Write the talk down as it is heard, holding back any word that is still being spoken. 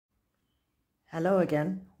Hello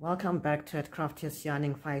again, welcome back to at Craftiest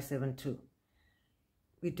Yarning 572.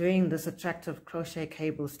 We're doing this attractive crochet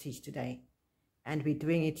cable stitch today, and we're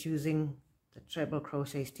doing it using the treble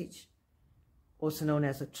crochet stitch, also known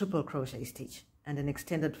as a triple crochet stitch, and an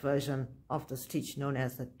extended version of the stitch known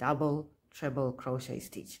as the double treble crochet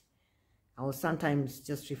stitch. I will sometimes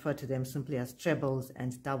just refer to them simply as trebles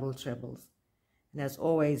and double trebles, and as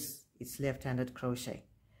always it's left-handed crochet.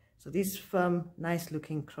 So these firm, nice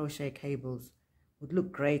looking crochet cables would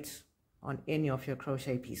look great on any of your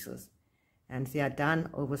crochet pieces, and they are done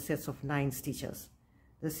over sets of 9 stitches.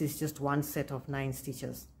 This is just one set of 9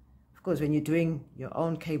 stitches. Of course, when you're doing your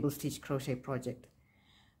own cable stitch crochet project,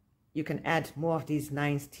 you can add more of these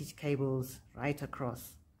 9 stitch cables right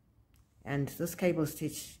across. And this cable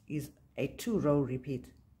stitch is a 2-row repeat,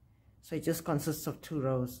 so it just consists of 2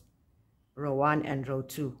 rows, row 1 and row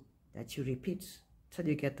 2, that you repeat till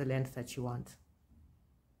you get the length that you want.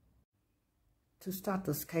 To start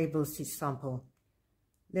this cable stitch sample,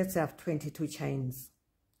 let's have 22 chains.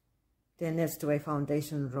 Then let's do a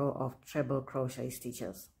foundation row of treble crochet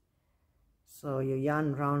stitches. So you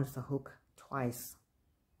yarn round the hook twice.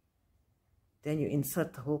 Then you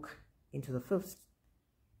insert the hook into the 5th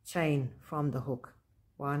chain from the hook.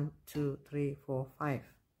 1, 2, 3, 4, 5.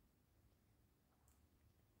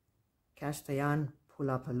 Catch the yarn, pull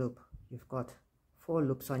up a loop. You've got 4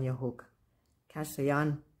 loops on your hook. Catch the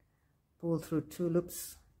yarn, pull through 2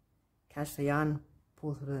 loops, catch the yarn,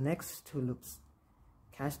 pull through the next 2 loops,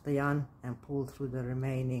 catch the yarn and pull through the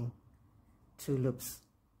remaining 2 loops.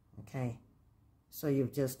 Okay, so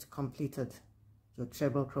you've just completed your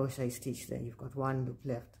treble crochet stitch there. You've got 1 loop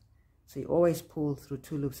left. So you always pull through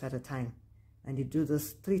 2 loops at a time, and you do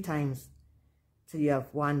this 3 times till you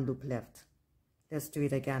have 1 loop left. Let's do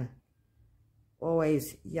it again.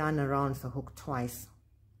 Always yarn around the hook twice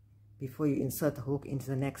before you insert the hook into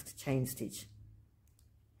the next chain stitch.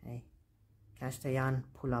 Okay, catch the yarn,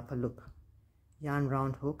 pull up a loop, yarn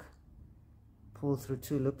round hook, pull through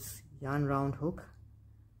 2 loops, yarn round hook,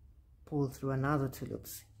 pull through another 2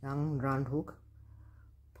 loops, yarn round hook,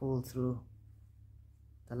 pull through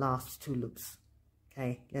the last 2 loops.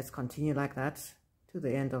 Okay, let's continue like that to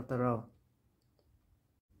the end of the row.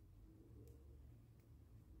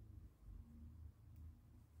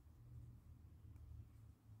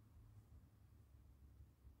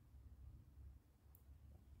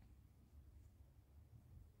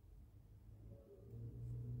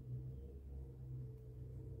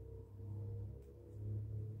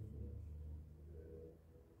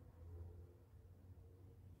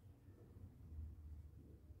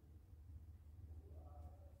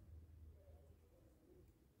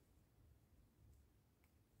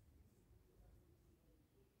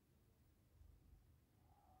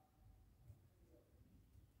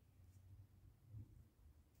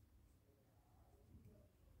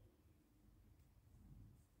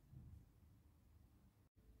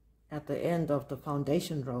 At the end of the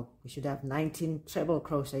foundation row, we should have 19 treble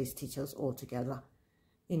crochet stitches altogether,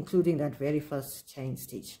 including that very first chain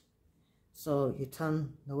stitch. So you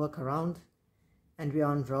turn the work around and we're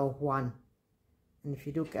on row 1. And if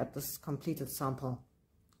you look at this completed sample,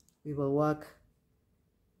 we will work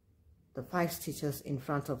the 5 stitches in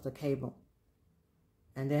front of the cable,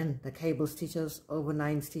 and then the cable stitches over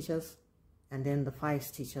 9 stitches, and then the 5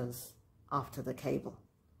 stitches after the cable.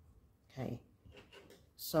 Okay.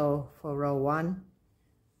 So for row 1,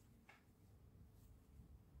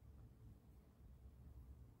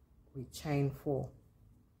 we chain 4.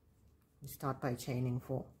 We start by chaining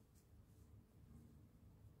 4.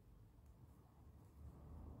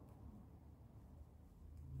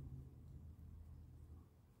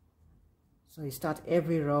 So you start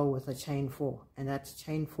every row with a chain 4, and that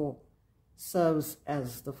chain 4 serves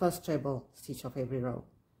as the first treble stitch of every row.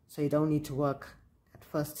 So you don't need to work at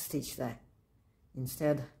first stitch there.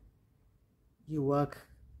 Instead, you work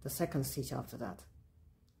the second stitch after that.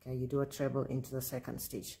 Okay, you do a treble into the second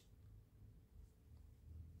stitch.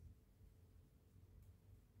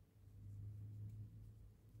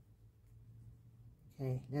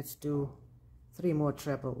 Okay, let's do 3 more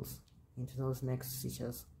trebles into those next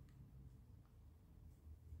stitches.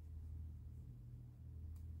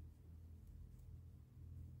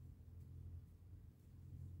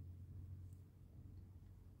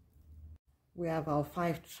 We have our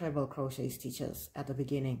 5 treble crochet stitches at the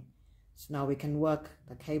beginning. So now we can work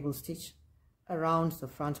the cable stitch around the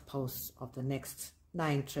front posts of the next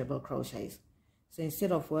 9 treble crochets. So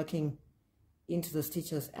instead of working into the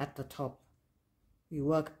stitches at the top, we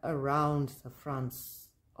work around the fronts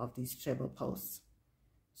of these treble posts.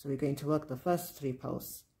 So we're going to work the first 3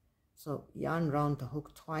 posts. So yarn round the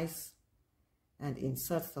hook twice and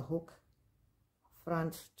insert the hook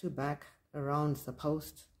front to back around the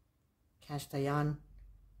post, catch the yarn,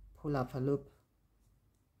 pull up a loop,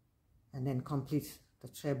 and then complete the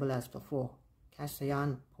treble as before. Catch the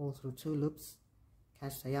yarn, pull through 2 loops,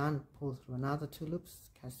 catch the yarn, pull through another 2 loops,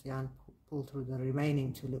 catch the yarn, pull through the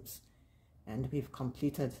remaining 2 loops, and we've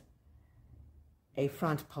completed a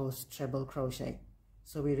front post treble crochet.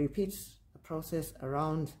 So we repeat the process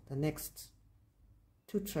around the next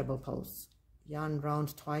 2 treble posts. Yarn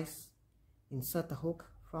round twice, insert the hook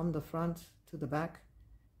from the front to the back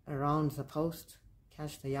around the post,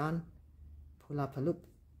 catch the yarn, pull up a loop,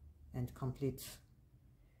 and complete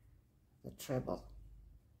the treble.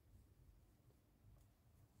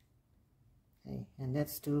 Okay, and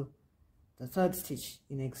let's do the 3rd stitch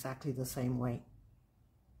in exactly the same way.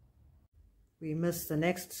 We miss the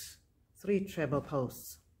next 3 treble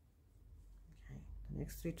posts. Okay, the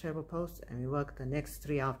next 3 treble posts, and we work the next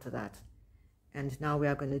 3 after that. And now we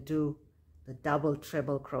are going to do the double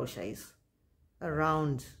treble crochets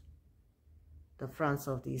around the fronts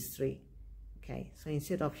of these 3. Okay, so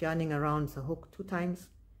instead of yarning around the hook 2 times,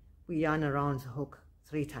 we yarn around the hook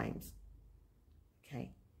 3 times.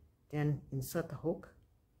 Okay, then insert the hook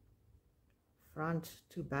front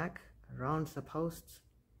to back around the post,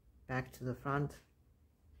 back to the front,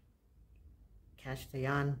 catch the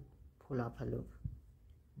yarn, pull up a loop,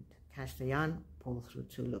 catch the yarn, pull through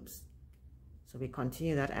 2 loops. So we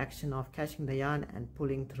continue that action of catching the yarn and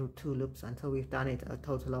pulling through 2 loops until we've done it a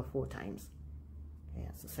total of 4 times. Okay,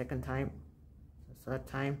 that's the 2nd time, the 3rd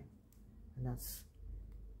time, and that's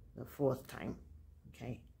the 4th time.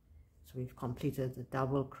 Okay, so we've completed the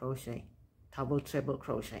double treble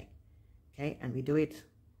crochet. Okay, and we do it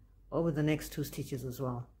over the next 2 stitches as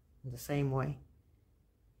well in the same way,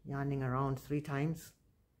 yarning around 3 times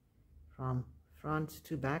from front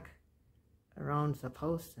to back around the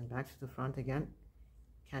post and back to the front again,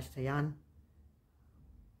 catch the yarn,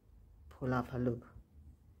 pull up a loop,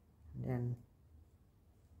 and then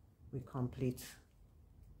we complete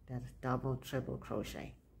that double treble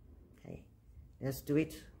crochet. Okay, let's do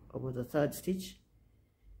it over the 3rd stitch,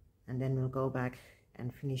 and then we'll go back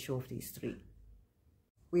and finish off these 3.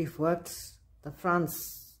 We've worked the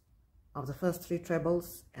fronts of the first 3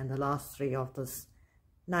 trebles and the last 3 of this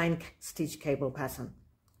 9 stitch cable pattern.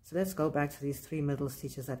 So let's go back to these 3 middle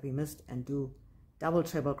stitches that we missed and do double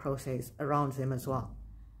treble crochets around them as well.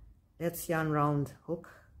 Let's yarn round hook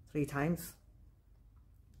 3 times,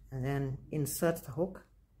 and then insert the hook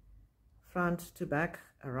front to back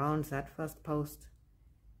around that first post,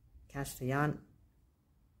 catch the yarn,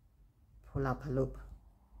 pull up a loop.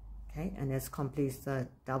 Okay, and let's complete the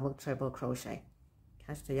double treble crochet.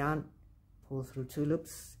 Catch the yarn, pull through 2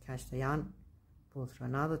 loops, catch the yarn, pull through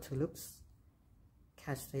another 2 loops,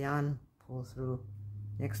 catch the yarn, pull through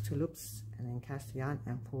next 2 loops, and then catch the yarn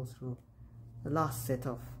and pull through the last set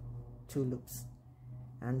of 2 loops.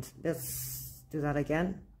 And let's do that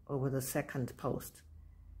again over the 2nd post.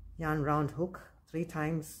 Yarn round hook 3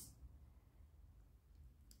 times,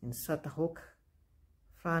 insert the hook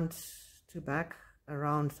front to back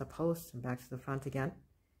around the post and back to the front again,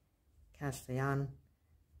 catch the yarn,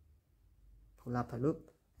 pull up a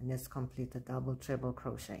loop, and let's complete the double treble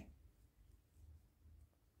crochet.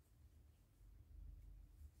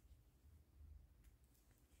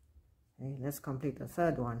 Okay, let's complete the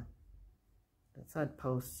 3rd one, the 3rd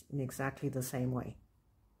post, in exactly the same way.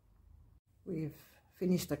 We've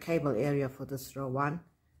finished the cable area for this row 1,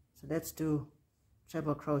 so let's do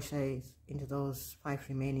treble crochets into those 5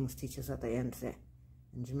 remaining stitches at the end there.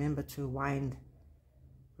 And remember to wind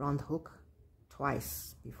round the hook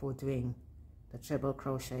twice before doing the treble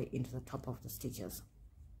crochet into the top of the stitches.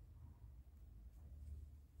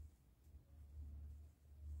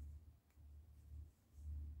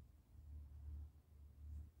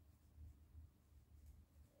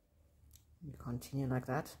 You continue like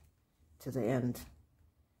that to the end,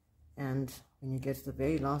 and when you get to the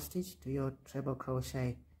very last stitch, do your treble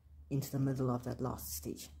crochet into the middle of that last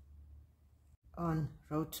stitch. On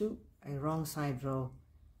row 2, a wrong side row,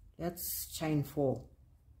 let's chain 4.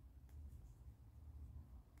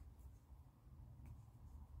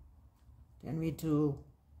 Then we do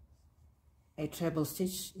a treble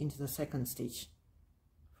stitch into the 2nd stitch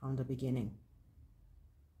from the beginning.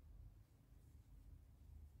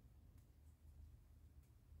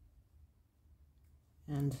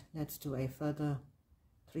 And let's do a further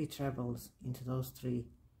 3 trebles into those 3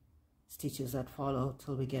 stitches that follow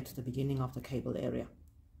till we get to the beginning of the cable area.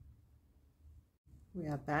 We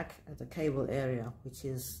are back at the cable area, which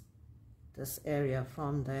is this area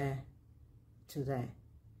from there to there,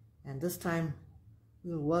 and this time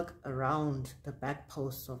we'll work around the back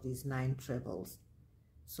posts of these 9 trebles.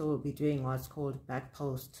 So we'll be doing what's called back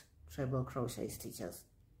post treble crochet stitches.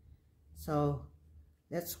 So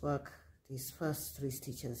let's work these first 3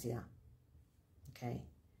 stitches here. Okay,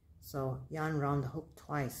 so yarn round the hook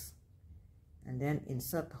twice and then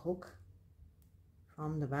insert the hook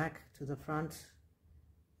from the back to the front,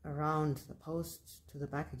 around the post to the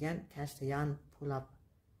back again, catch the yarn, pull up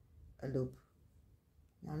a loop,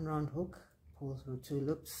 yarn round hook, pull through 2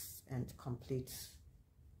 loops and complete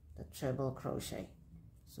the treble crochet.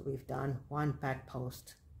 So we've done 1 back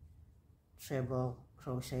post treble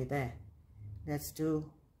crochet there. Let's do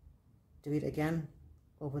it again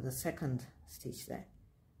over the second stitch there.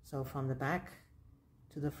 So from the back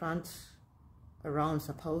to the front, around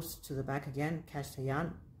the post to the back again, catch the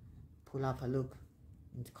yarn, pull up a loop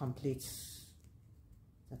and complete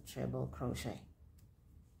the treble crochet.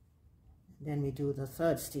 And then we do the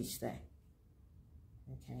 3rd stitch there.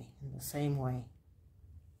 Okay, in the same way.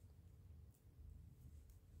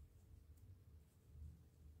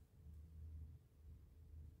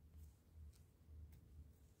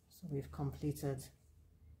 So we've completed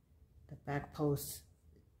the back post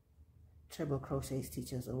treble crochet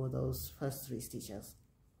stitches over those first 3 stitches.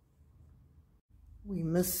 We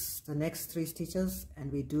miss the next 3 stitches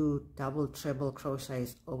and we do double treble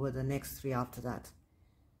crochets over the next 3 after that.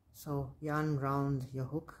 So yarn round your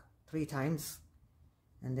hook 3 times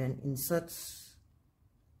and then insert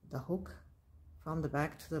the hook from the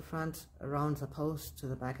back to the front, around the post to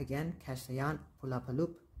the back again, catch the yarn, pull up a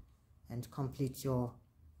loop and complete your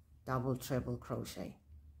double treble crochet.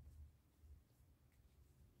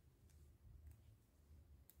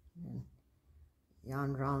 And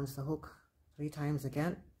yarn rounds the hook 3 times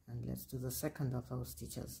again, and let's do the second of those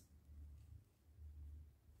stitches.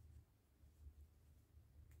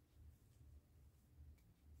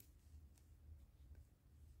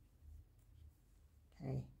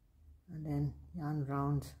 Okay, and then yarn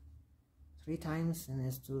round 3 times and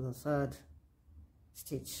let's do the 3rd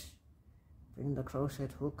stitch. Bring the crochet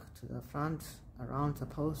hook to the front, around the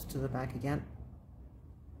post to the back again,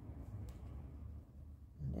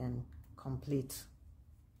 and then complete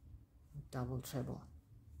double treble.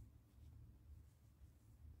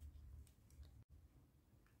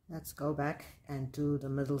 Let's go back and do the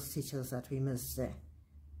middle stitches that we missed there.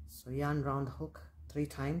 So yarn round the hook 3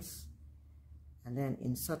 times and then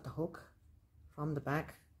insert the hook from the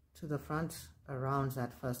back to the front, around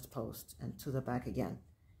that first post and to the back again.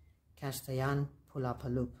 Catch the yarn, pull up a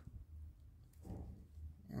loop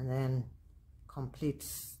and then complete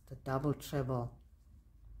the double treble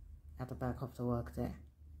at the back of the work there.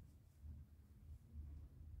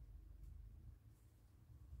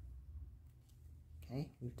 Okay,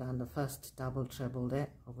 we've done the first double treble there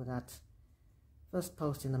over that first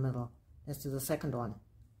post in the middle. Let's do the second one.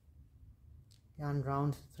 Yarn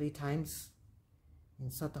round 3 times,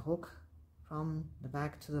 insert the hook from the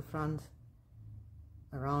back to the front,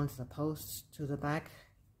 around the post to the back,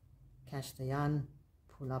 catch the yarn,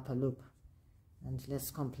 pull up a loop and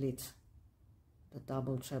let's complete the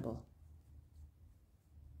double treble.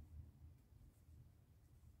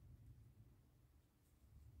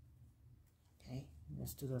 Okay,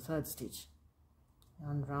 let's do the 3rd stitch.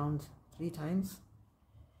 Yarn round 3 times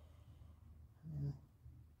and then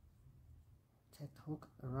take the hook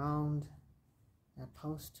around that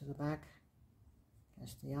post to the back,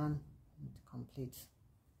 catch the yarn and complete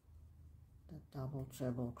the double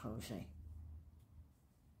treble crochet.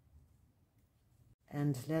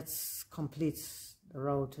 And let's complete the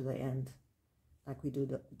row to the end like we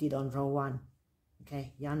did on row 1.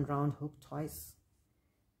 Okay, yarn round hook twice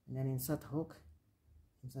and then insert the hook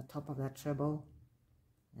into the top of that treble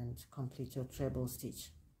and complete your treble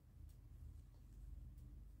stitch.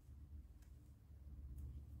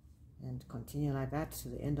 And continue like that to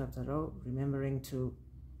the end of the row, remembering to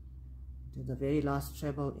do the very last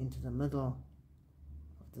treble into the middle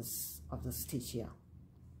of the stitch here.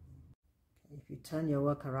 Okay, if you turn your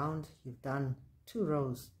work around, you've done 2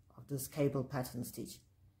 rows of this cable pattern stitch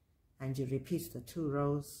and you repeat the 2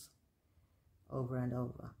 rows over and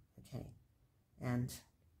over. Okay, and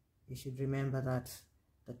you should remember that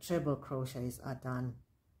the treble crochets are done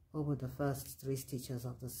over the first 3 stitches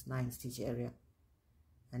of this 9 stitch area,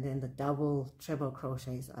 and then the double treble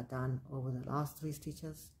crochets are done over the last 3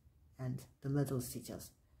 stitches and the middle stitches.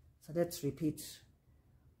 So let's repeat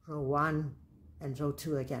row 1 and row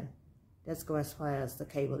 2 again. Let's go as far as the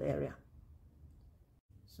cable area.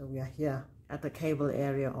 So we are here at the cable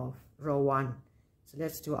area of row 1. So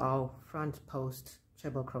let's do our front post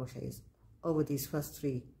treble crochets over these first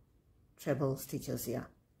 3 treble stitches here.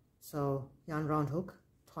 So yarn round hook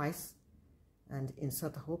twice and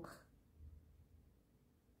insert the hook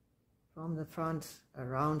from the front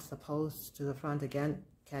around the post to the front again,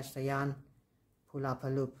 catch the yarn, pull up a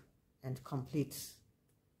loop, and complete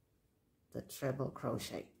the treble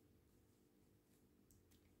crochet.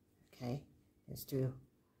 Okay, let's do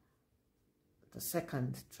the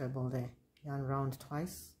second treble there. Yarn round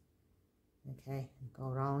twice, okay, go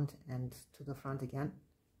round and to the front again,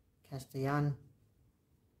 catch the yarn,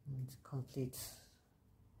 and complete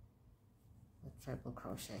the treble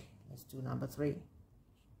crochet. Let's do number 3.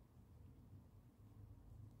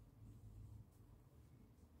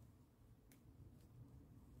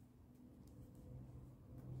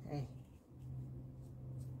 Okay,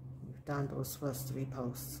 we've done those first 3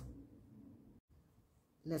 posts.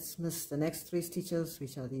 Let's miss the next 3 stitches,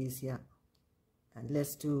 which are these here, and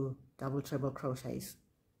let's do double treble crochets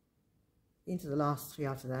into the last 3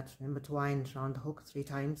 after that. Remember to wind around the hook 3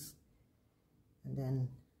 times and then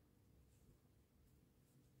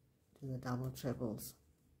do the double trebles.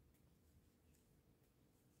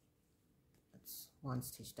 That's 1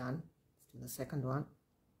 stitch done. Let's do the second one.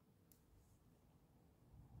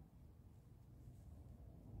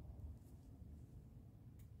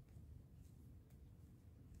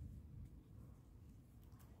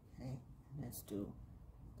 Okay, let's do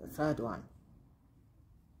the third one.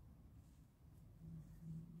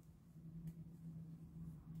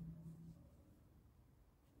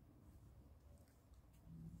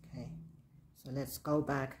 Okay, so let's go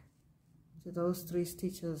back to those 3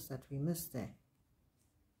 stitches that we missed there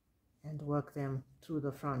and work them through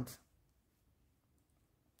the front.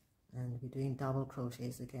 And we're doing double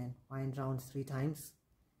crochets again. Wind round 3 times,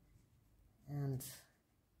 and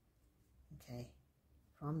okay,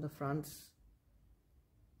 from the front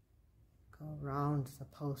go round the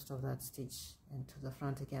post of that stitch and to the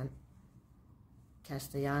front again, catch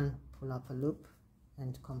the yarn, pull up a loop,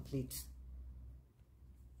 and complete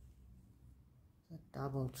the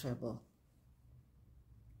double treble.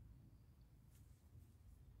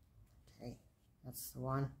 Okay, that's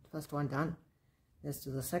the first one done. Let's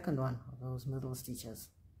do the second one of those middle stitches.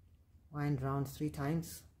 Wind round 3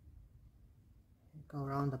 times, go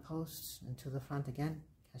around the post and to the front again,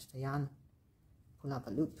 catch the yarn, pull up a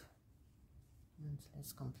loop, and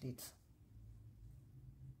let's complete.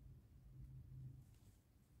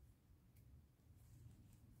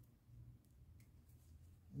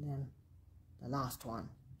 And then the last one,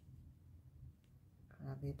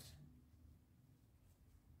 grab it,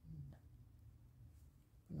 and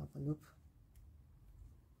pull up a loop,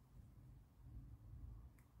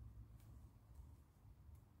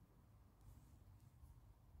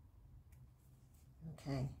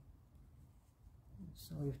 okay,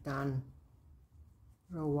 so we've done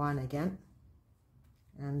row 1 again,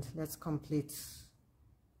 and let's complete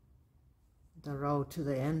the row to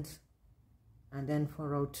the end. And then for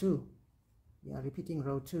row 2 we are repeating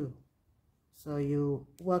row 2, so you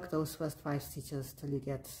work those first 5 stitches till you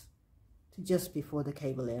get to just before the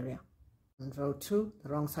cable area. And row 2, the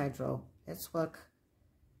wrong side row, let's work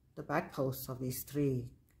the back posts of these 3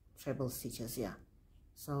 treble stitches here.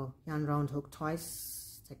 So yarn round hook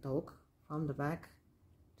twice, take the hook from the back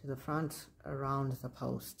to the front around the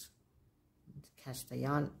post, and catch the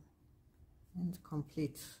yarn and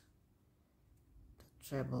complete the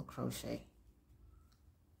treble crochet.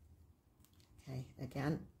 Okay,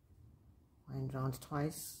 again, wind round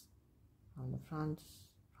twice from the front,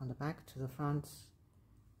 from the back to the front,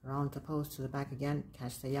 around the post to the back again,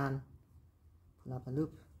 catch the yarn, pull up a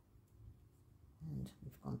loop, and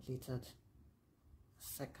we've completed the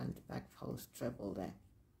second back post treble there.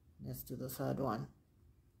 Let's do the third one.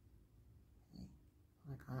 Okay,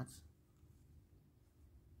 like that.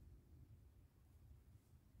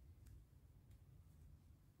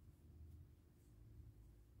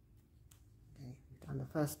 Okay, we've done the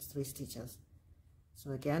first 3 stitches.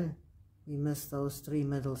 So again, we miss those 3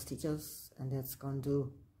 middle stitches, and let's go and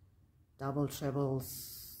do double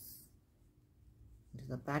trebles into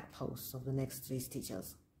the back posts of the next 3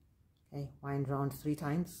 stitches. Okay, wind round 3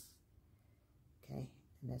 times. Okay,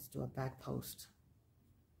 and let's do a back post.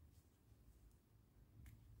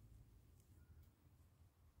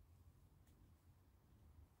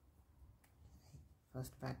 Okay,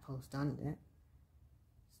 first back post done there.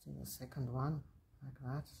 Let's do the second one like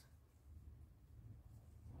that.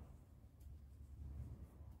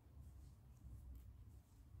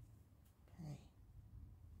 Okay,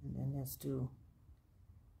 and then let's do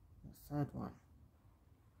the third one.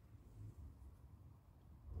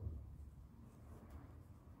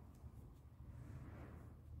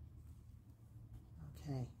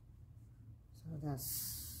 Okay, so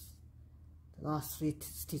that's the last 3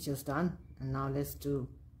 stitches done, and now let's do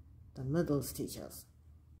the middle stitches.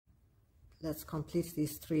 let's complete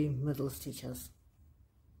these 3 middle stitches.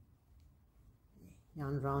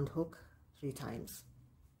 Yarn round hook 3 times,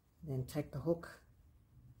 then take the hook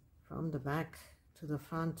from the back to the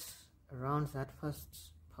front around that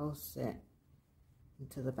first post there,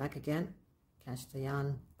 into the back again, catch the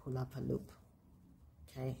yarn, pull up a loop.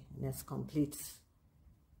 Okay, let's complete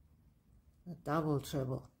the double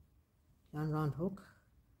treble. Yarn round hook,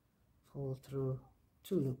 pull through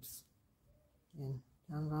 2 loops, then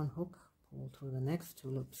yarn round hook, pull through the next 2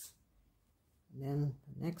 loops, and then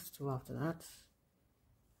the next 2 after that,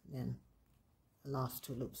 and then the last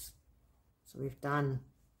 2 loops. So we've done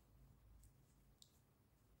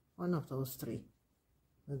one of those 3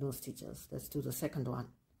 middle stitches. Let's do the second one.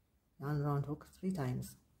 Yarn round hook 3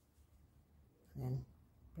 times, then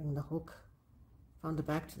bring the hook from the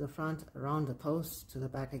back to the front, around the post to the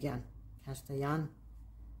back again, catch the yarn,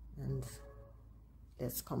 and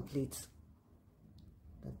let's complete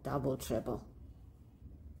the double treble.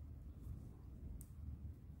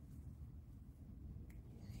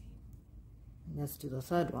 And let's do the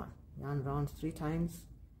third one. Yarn round 3 times.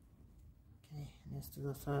 Okay, let's do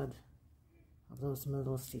the third of those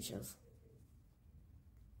middle stitches.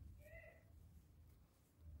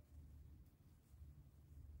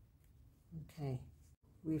 Okay,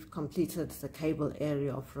 we've completed the cable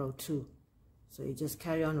area of row 2, so you just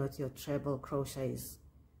carry on with your treble crochets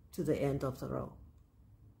to the end of the row.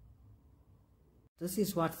 This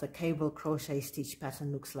is what the cable crochet stitch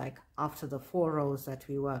pattern looks like after the 4 rows that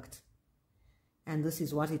we worked, and this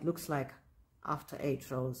is what it looks like after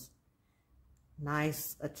 8 rows.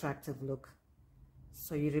 Nice, attractive look.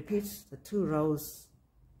 So you repeat the 2 rows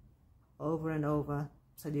over and over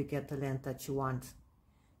till you get the length that you want.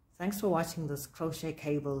 Thanks for watching this crochet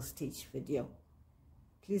cable stitch video.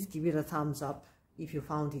 Please give it a thumbs up if you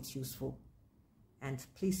found it useful, and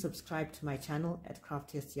please subscribe to my channel at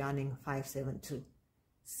Craftiest Yarning 572.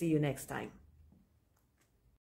 See you next time.